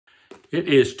It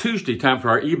is Tuesday, time for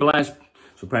our e-blast.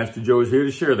 So Pastor Joe is here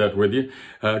to share that with you.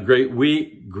 Great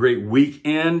week, great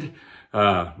weekend.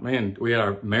 Man, we had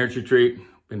our marriage retreat.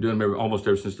 Been doing them almost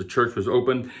ever since the church was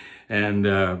open. And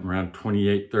around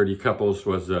 28, 30 couples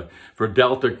was for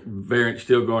Delta variant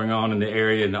still going on in the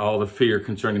area and all the fear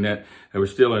concerning that. It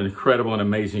was still an incredible and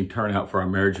amazing turnout for our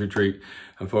marriage retreat.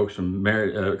 Folks from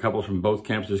couples from both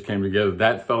campuses came together.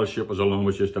 That fellowship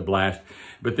was just a blast.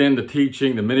 But then the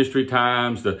teaching, the ministry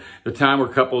times, the time where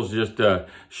couples just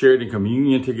shared in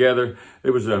communion together.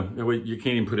 It was you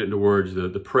can't even put it into words.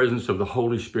 The presence of the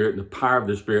Holy Spirit and the power of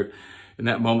the Spirit. In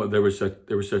that moment, there was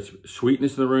such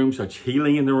sweetness in the room, such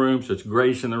healing in the room, such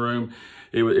grace in the room.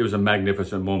 It was a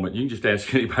magnificent moment. You can just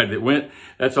ask anybody that went.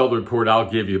 That's all the report I'll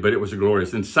give you, but it was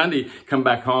glorious. And Sunday, come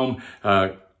back home.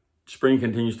 Spring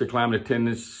continues to climb in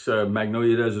attendance.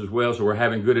 Magnolia does as well. So we're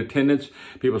having good attendance.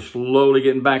 People slowly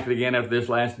getting back again after this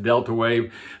last Delta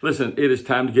wave. Listen, it is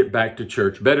time to get back to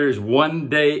church. Better is one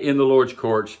day in the Lord's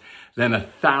courts than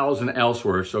 1,000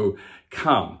 elsewhere. So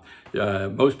come.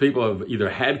 Most people have either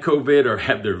had COVID or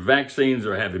have their vaccines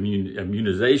or have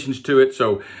immunizations to it.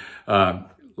 So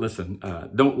listen,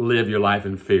 don't live your life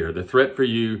in fear. The threat for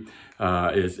you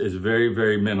is very,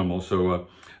 very minimal. So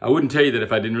I wouldn't tell you that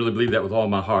if I didn't really believe that with all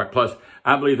my heart. Plus,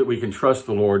 I believe that we can trust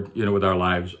the Lord, with our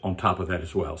lives on top of that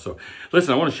as well. So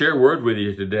listen, I want to share a word with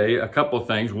you today. A couple of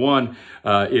things. One,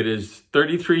 it is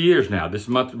 33 years now. This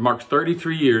month marks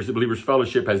 33 years that Believers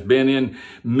Fellowship has been in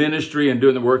ministry and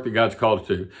doing the work that God's called it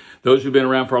to. Those who've been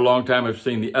around for a long time have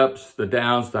seen the ups, the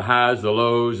downs, the highs, the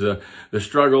lows, the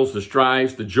struggles, the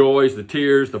strifes, the joys, the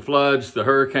tears, the floods, the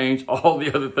hurricanes, all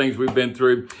the other things we've been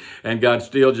through. And God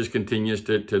still just continues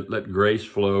to let grace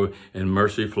flow and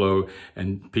mercy flow.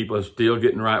 And people are still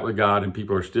getting right with God, and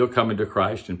people are still coming to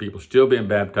Christ, and people are still being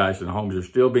baptized, and homes are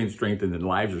still being strengthened, and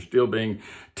lives are still being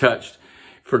touched.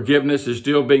 Forgiveness is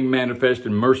still being manifested,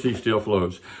 and mercy still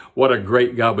flows. What a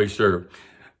great God we serve.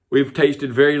 We've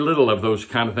tasted very little of those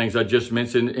kind of things I just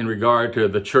mentioned in regard to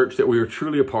the church that we are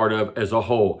truly a part of as a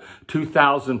whole.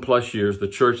 2,000 plus years, the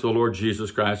church of the Lord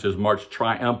Jesus Christ has marched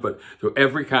triumphant through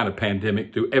every kind of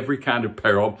pandemic, through every kind of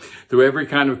peril, through every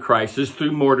kind of crisis,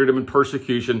 through martyrdom and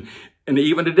persecution. And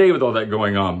even today with all that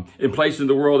going on, in places in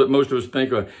the world that most of us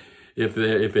think if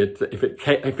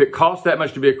it costs that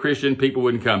much to be a Christian, people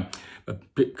wouldn't come.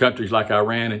 But countries like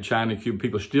Iran and China and Cuba,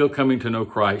 people are still coming to know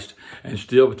Christ, and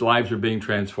still lives are being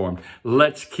transformed.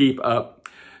 Let's keep up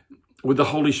with the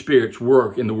Holy Spirit's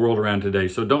work in the world around today.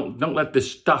 So don't let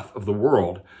this stuff of the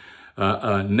world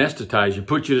anesthetize you,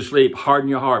 put you to sleep, harden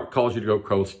your heart, cause you to go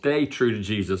cold. Stay true to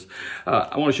Jesus.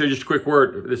 I want to share just a quick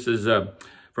word. This is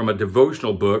from a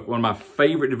devotional book, one of my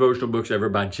favorite devotional books ever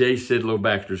by J. Sidlow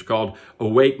Baxter. It's called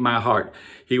Awake My Heart.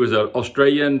 He was an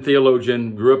Australian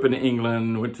theologian, grew up in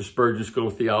England, went to Spurgeon School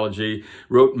of Theology,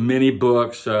 wrote many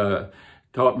books,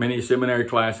 taught many seminary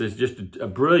classes, just a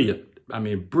brilliant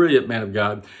man of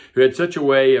God who had such a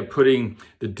way of putting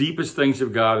the deepest things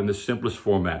of God in the simplest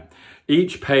format.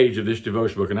 Each page of this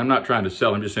devotion book, and I'm not trying to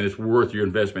sell, I'm just saying it's worth your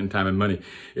investment in time and money,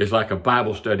 is like a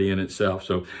Bible study in itself.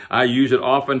 So I use it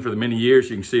often for the many years.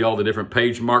 You can see all the different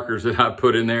page markers that I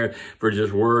put in there for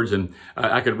just words, and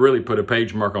I could really put a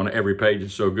page mark on every page.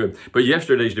 It's so good. But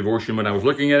yesterday's devotion, when I was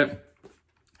looking at it,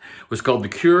 was called The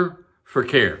Cure for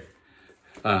Care.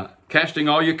 Casting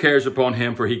all your cares upon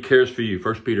him, for he cares for you.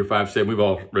 1 Peter 5:7. We've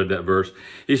all read that verse.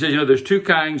 He says, there's two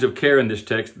kinds of care in this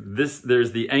text.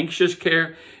 There's the anxious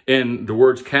care in the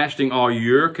words casting all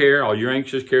your care, all your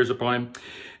anxious cares upon him.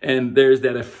 And there's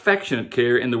that affectionate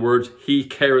care in the words he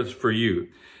careth for you.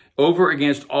 Over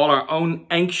against all our own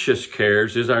anxious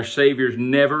cares is our Savior's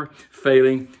never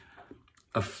failing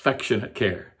affectionate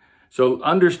care. So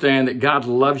understand that God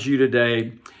loves you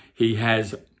today. He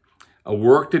has a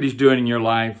work that he's doing in your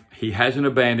life. He hasn't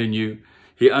abandoned you.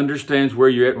 He understands where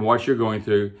you're at and what you're going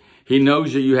through. He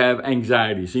knows that you have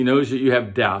anxieties. He knows that you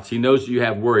have doubts. He knows that you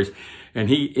have worries. And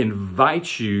he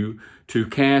invites you to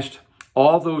cast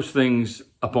all those things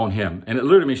upon him. And it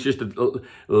literally means just to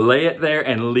lay it there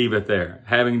and leave it there.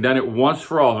 Having done it once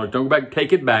for all. Don't go back,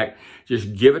 take it back.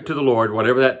 Just give it to the Lord,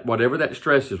 whatever that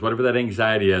stress is, whatever that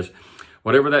anxiety is,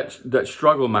 whatever that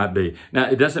struggle might be. Now,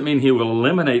 it doesn't mean he will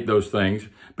eliminate those things,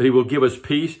 but he will give us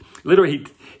peace. Literally,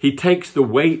 he takes the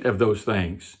weight of those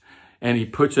things and he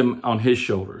puts them on his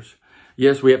shoulders.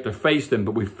 Yes, we have to face them,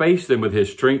 but we face them with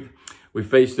his strength. We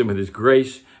face them with his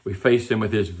grace. We face them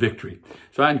with his victory.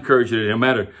 So I encourage you that no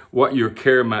matter what your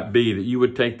care might be, that you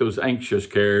would take those anxious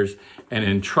cares and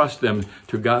entrust them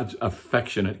to God's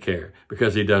affectionate care,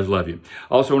 because he does love you.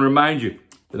 Also, I want to remind you,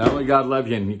 That not only God loves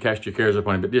you and you cast your cares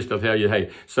upon him, but just to tell you,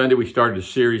 hey, Sunday we started a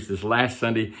series this last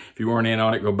Sunday. If you weren't in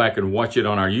on it, go back and watch it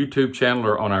on our YouTube channel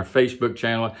or on our Facebook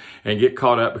channel and get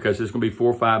caught up, because it's going to be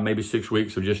 4, 5, maybe 6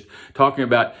 weeks of just talking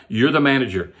about you're the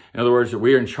manager. In other words, that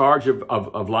we are in charge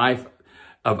of life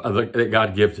that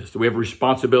God gives us. We have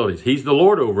responsibilities. He's the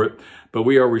Lord over it, but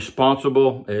we are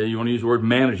responsible, you want to use the word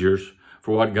managers,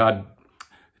 for what God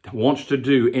wants to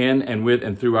do in and with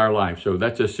and through our life. So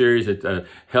that's a series that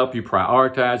help you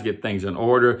prioritize, get things in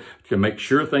order, to make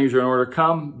sure things are in order.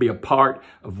 Come be a part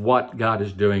of what God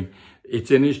is doing.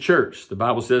 It's in his church. The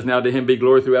Bible says, now to him be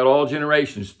glory throughout all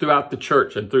generations, throughout the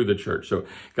church and through the church. So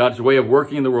God's way of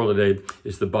working in the world today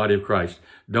is the body of Christ.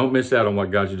 Don't miss out on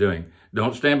what God's doing.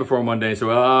 Don't stand before him one day and say,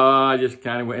 oh, I just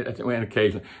kind of went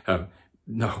occasionally.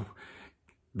 No,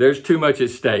 there's too much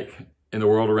at stake in the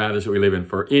world around us that we live in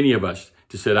for any of us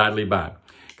to sit idly by.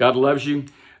 God loves you.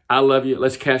 I love you.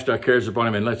 Let's cast our cares upon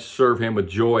him and let's serve him with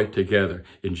joy together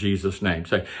in Jesus' name.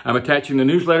 So I'm attaching the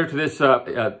newsletter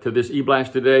to this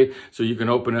e-blast today, so you can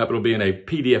open it up. It'll be in a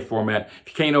PDF format.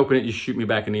 If you can't open it, you shoot me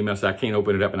back an email. Say I can't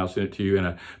open it up, and I'll send it to you in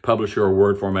a publisher or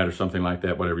Word format or something like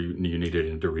that, whatever you need it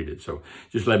in to read it. So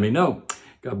just let me know.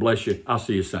 God bless you. I'll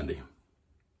see you Sunday.